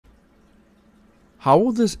How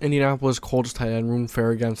will this Indianapolis Colts tight end room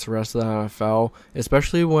fare against the rest of the NFL,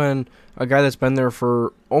 especially when a guy that's been there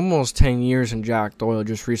for almost 10 years in Jack Doyle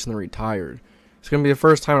just recently retired? It's going to be the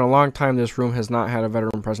first time in a long time this room has not had a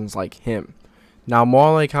veteran presence like him. Now, Mo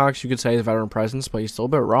Alie-Cox, you could say, is a veteran presence, but he's still a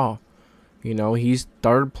bit raw. You know, he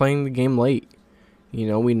started playing the game late. You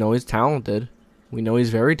know, we know he's talented. We know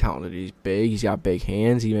he's very talented. He's big. He's got big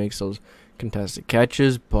hands. He makes those contested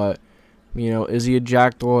catches. But, you know, is he a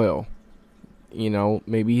Jack Doyle? You know,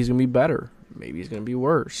 maybe he's going to be better. Maybe he's going to be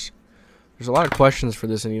worse. There's a lot of questions for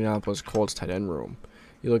this Indianapolis Colts tight end room.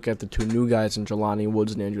 You look at the two new guys in Jelani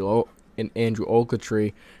Woods and Andrew Ogletree.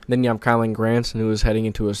 And then you have Kylen Granson, who is heading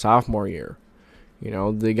into his sophomore year. You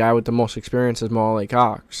know, the guy with the most experience is Mo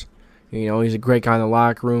Alie-Cox. You know, he's a great guy in the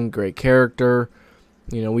locker room, great character.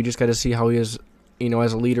 You know, we just got to see how he is, you know,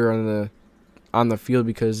 as a leader on the field,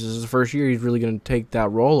 because this is the first year he's really going to take that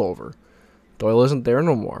role over. Doyle isn't there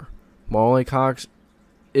no more. Mo Alie-Cox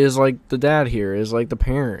is like the dad here, is like the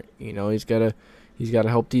parent. You know, he's got to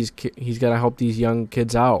help these young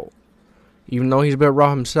kids out. Even though he's a bit raw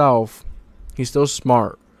himself, he's still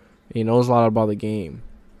smart. He knows a lot about the game.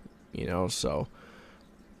 You know, so,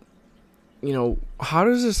 you know, how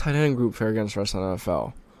does this tight end group fare against the rest of the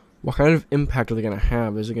NFL? What kind of impact are they going to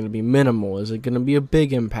have? Is it going to be minimal? Is it going to be a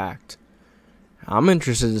big impact? I'm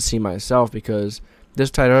interested to see myself, because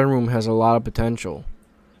this tight end room has a lot of potential.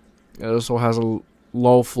 It also has a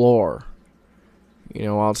low floor. You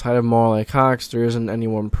know, outside of Mo Alie-Cox, there isn't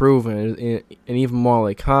anyone proven. And even Mo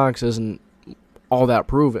Alie-Cox isn't all that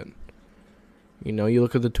proven. You know, you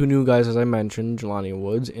look at the two new guys, as I mentioned, Jelani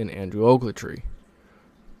Woods and Andrew Ogletree.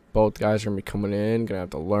 Both guys are going to be coming in, going to have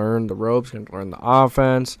to learn the ropes, going to learn the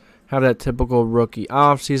offense, have that typical rookie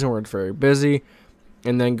offseason where it's very busy,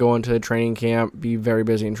 and then go into the training camp, be very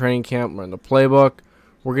busy in training camp, learn the playbook.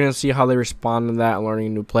 We're going to see how they respond to that, learning a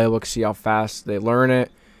new playbook, see how fast they learn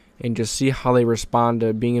it, and just see how they respond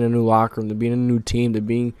to being in a new locker room, to being in a new team, to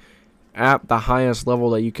being at the highest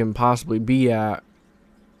level that you can possibly be at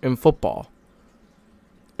in football.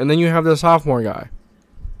 And then you have the sophomore guy.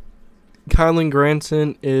 Kylen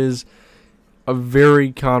Granson is a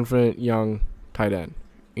very confident young tight end.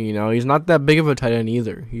 You know, he's not that big of a tight end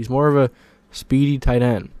either. He's more of a speedy tight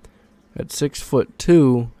end. At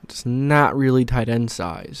 6'2", it's not really tight end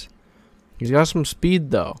size. He's got some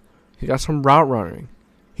speed, though. He's got some route running.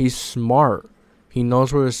 He's smart. He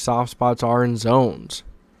knows where his soft spots are in zones.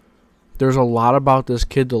 There's a lot about this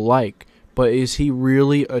kid to like, but is he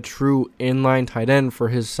really a true inline tight end for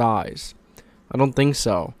his size? I don't think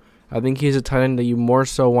so. I think he's a tight end that you more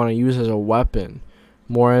so want to use as a weapon,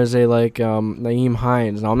 more as a Nyheim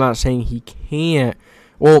Hines. Now, I'm not saying he can't.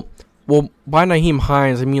 Well, by Nyheim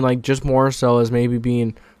Hines, I mean like just more so as maybe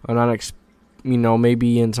being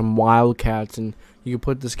maybe in some Wildcats, and you can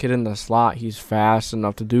put this kid in the slot. He's fast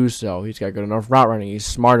enough to do so. He's got good enough route running. He's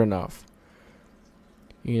smart enough.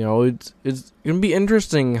 You know, it's gonna be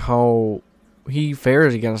interesting how he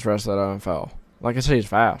fares against the rest of the NFL. Like I said, he's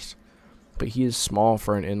fast, but he is small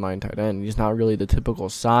for an inline tight end. He's not really the typical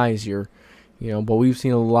size here, you know. But we've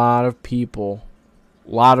seen a lot of people,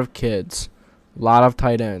 a lot of kids, a lot of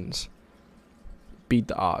tight ends beat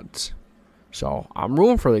the odds. So I'm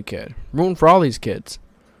rooting for the kid. I'm rooting for all these kids,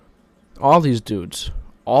 all these dudes.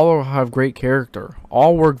 All have great character.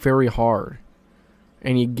 All work very hard,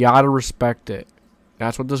 and you gotta respect it.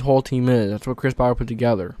 That's what this whole team is. That's what Chris Bauer put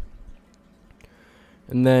together.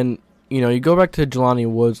 And then, you know, you go back to Jelani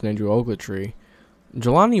Woods and Andrew Ogletree.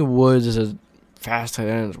 Jelani Woods is a fast tight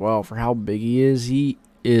end as well. For how big he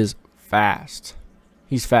is fast.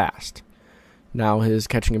 He's fast. Now, his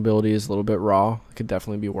catching ability is a little bit raw. It could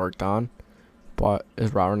definitely be worked on. But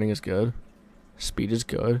his route running is good. Speed is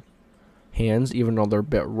good. Hands, even though they're a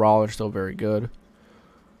bit raw, they're still very good.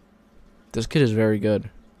 This kid is very good.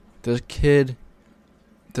 This kid,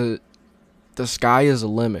 the sky is the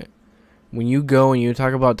limit. When you go and you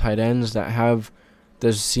talk about tight ends that have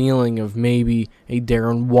the ceiling of maybe a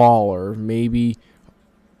Darren Waller, maybe,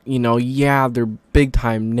 you know, yeah, they're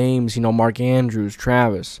big-time names, you know, Mark Andrews,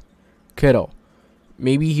 Travis, Kittle.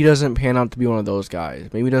 Maybe he doesn't pan out to be one of those guys.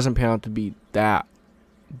 Maybe he doesn't pan out to be that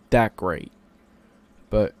great.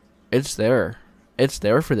 But it's there. It's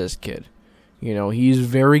there for this kid. You know, he's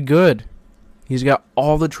very good. He's got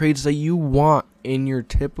all the traits that you want in your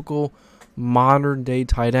typical modern-day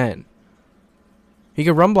tight end. He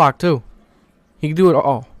can run block, too. He can do it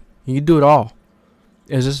all. He can do it all.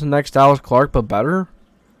 Is this the next Dallas Clark, but better?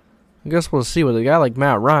 I guess we'll see. With a guy like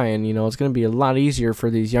Matt Ryan, you know, it's going to be a lot easier for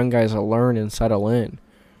these young guys to learn and settle in.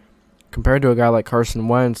 Compared to a guy like Carson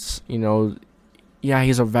Wentz, you know, yeah,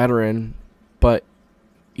 he's a veteran, but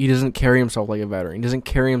He doesn't carry himself like a veteran. He doesn't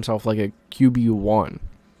carry himself like a QB1.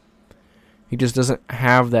 He just doesn't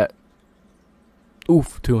have that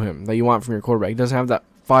oof to him that you want from your quarterback. He doesn't have that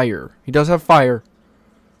fire. He does have fire,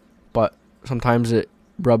 but sometimes it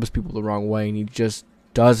rubs people the wrong way, and he just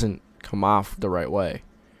doesn't come off the right way.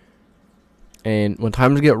 And when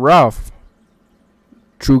times get rough,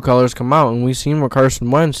 true colors come out, and we've seen with Carson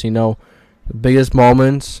Wentz, the biggest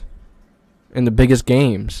moments in the biggest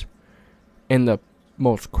games, in the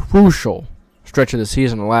most crucial stretch of the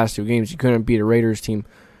season, the last 2 games, you couldn't beat a Raiders team.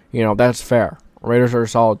 That's fair. Raiders are a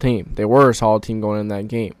solid team. They were a solid team going in that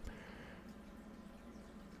game.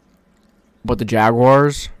 But the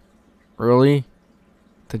Jaguars, really?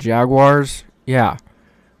 The Jaguars? Yeah.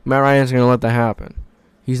 Matt Ryan's going to let that happen.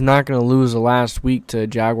 He's not going to lose the last week to a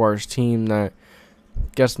Jaguars team that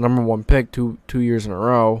gets the #1 pick two years in a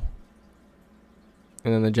row,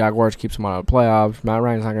 and then the Jaguars keeps him out of the playoffs. Matt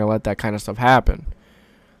Ryan's not going to let that kind of stuff happen.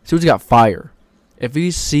 See, he's got fire. If he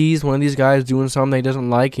sees one of these guys doing something he doesn't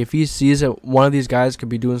like, if he sees that one of these guys could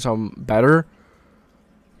be doing something better,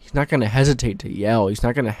 he's not going to hesitate to yell. He's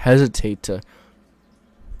not going to hesitate to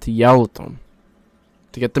yell at them,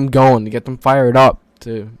 to get them going, to get them fired up,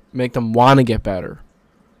 to make them want to get better.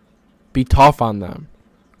 Be tough on them.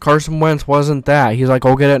 Carson Wentz wasn't that. He's like,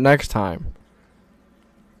 go get it next time.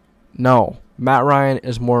 No. Matt Ryan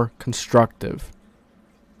is more constructive.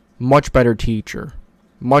 Much better teacher.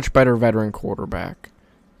 Much better veteran quarterback.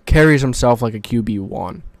 Carries himself like a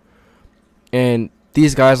QB1. And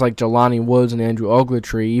these guys like Jelani Woods and Andrew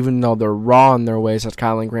Ogletree, even though they're raw in their ways, as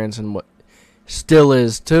Kylen Granson still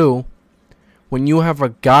is too, when you have a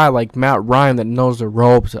guy like Matt Ryan that knows the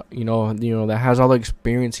ropes, that has all the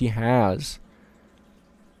experience he has,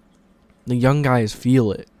 the young guys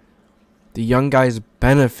feel it. The young guys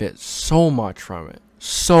benefit so much from it.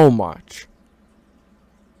 So much.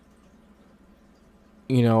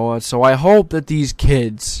 So I hope that these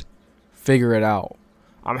kids figure it out.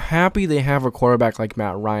 I'm happy they have a quarterback like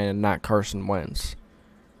Matt Ryan and not Carson Wentz.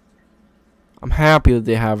 I'm happy that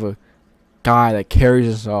they have a guy that carries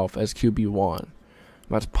himself as QB1.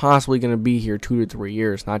 That's possibly going to be here 2 to 3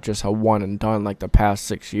 years, not just a one and done like the past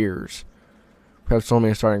 6 years. We have so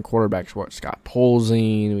many starting quarterbacks. Scott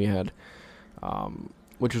Polzine, we had,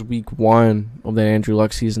 which was week 1 of that Andrew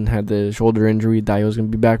Luck season, had the shoulder injury. Thought he was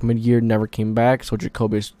going to be back mid-year, never came back. So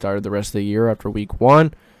Jacoby started the rest of the year after week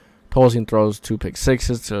 1. Polzine throws 2 pick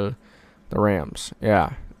sixes to the Rams.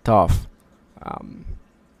 Yeah, tough.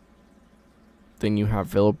 Then you have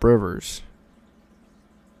Phillip Rivers.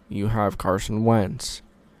 You have Carson Wentz.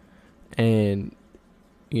 And,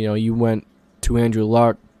 you went to Andrew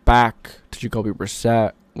Luck, back to Jacoby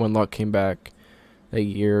Brissett when Luck came back that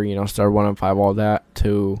year, started 1-5, all that,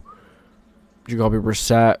 to Jacoby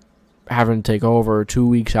Brissett having to take over 2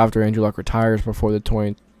 weeks after Andrew Luck retires before the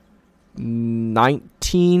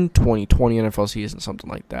 2020 NFL season, something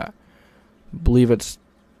like that. I believe it's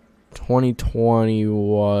 2020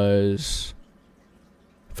 was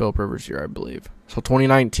Phillip Rivers' year, I believe. So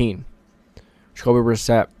 2019, Jacoby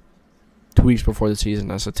Brissett, 2 weeks before the season,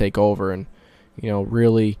 has to take over, and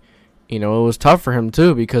really, it was tough for him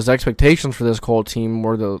too, because the expectations for this Colts team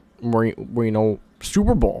were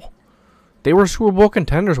Super Bowl. They were Super Bowl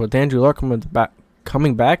contenders with Andrew Luck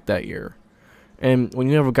coming back that year. And when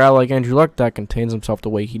you have a guy like Andrew Luck that contains himself the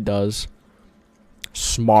way he does,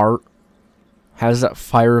 smart, has that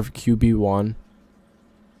fire of QB1,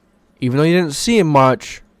 even though you didn't see him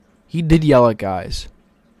much, he did yell at guys.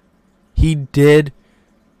 He did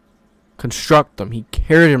construct them. He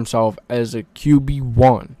carried himself as a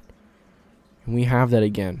QB1. And we have that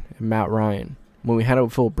again in Matt Ryan. When we had it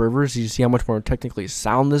with Phillip Rivers, you see how much more technically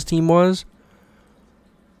sound this team was?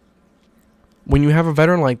 When you have a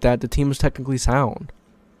veteran like that, the team is technically sound.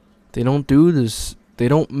 They don't do this. They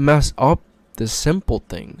don't mess up the simple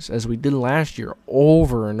things as we did last year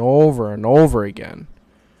over and over and over again.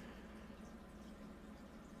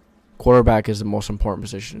 Quarterback is the most important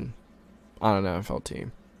position on an NFL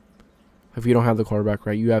team. If you don't have the quarterback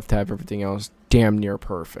right, you have to have everything else damn near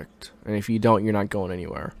perfect. And if you don't, you're not going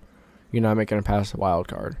anywhere. You're not making it past the wild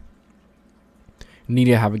card. You need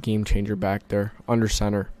to have a game changer back there, under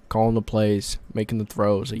center, calling the plays, making the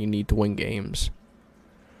throws that you need to win games.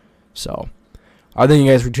 So, I thank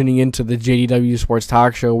you guys for tuning in to the JDW Sports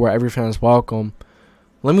Talk Show, where every fan is welcome.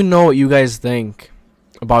 Let me know what you guys think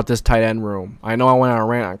about this tight end room. I know I went on a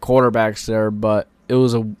rant on quarterbacks there, but it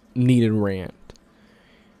was a needed rant.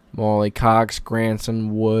 Mo Alie-Cox,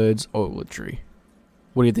 Granson, Woods, Ogletree.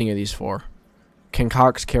 What do you think of these 4? Can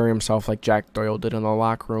Cox carry himself like Jack Doyle did in the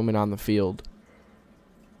locker room and on the field?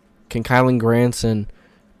 Can Kylen Granson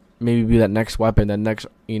maybe be that next weapon, that next,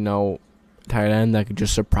 tight end that could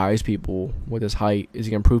just surprise people with his height? Is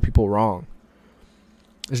he going to prove people wrong?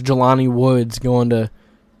 Is Jelani Woods going to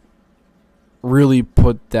really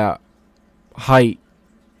put that height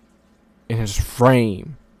in his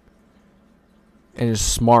frame and his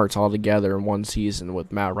smarts all together in one season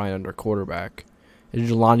with Matt Ryan under quarterback? Is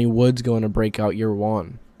Jelani Woods going to break out year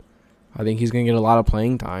one? I think he's going to get a lot of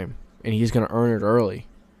playing time, and he's going to earn it early.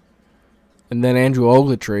 And then Andrew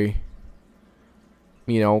Ogletree,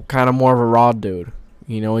 kind of more of a raw dude.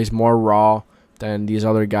 He's more raw than these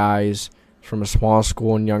other guys from a small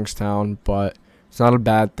school in Youngstown, but it's not a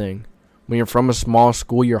bad thing. When you're from a small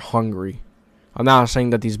school, you're hungry. I'm not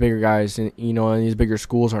saying that these bigger guys, in these bigger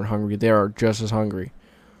schools aren't hungry. They are just as hungry.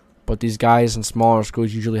 But these guys in smaller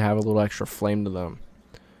schools usually have a little extra flame to them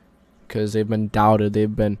because they've been doubted.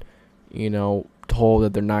 They've been, told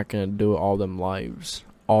that they're not going to do it all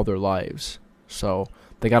their lives. So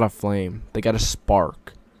they got a flame. They got a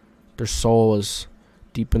spark. Their soul is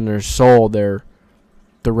deep in their soul. They're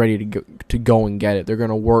ready to go and get it. They're going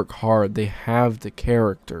to work hard. They have the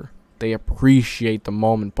character. They appreciate the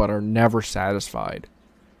moment but are never satisfied.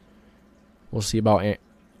 We'll see about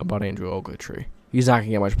Andrew Ogletree. He's not going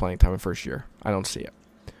to get much playing time in first year. I don't see it.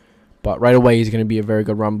 But right away, he's going to be a very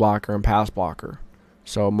good run blocker and pass blocker.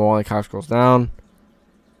 So Mo Alie-Cox goes down.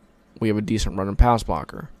 We have a decent run and pass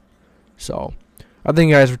blocker. So I thank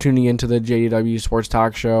you guys for tuning into the JDW Sports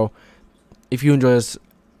Talk Show. If you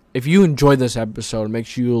enjoyed this episode, make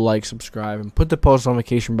sure you like, subscribe, and put the post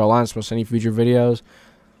notification bell on so you'll see any future videos.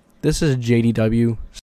 This is JDW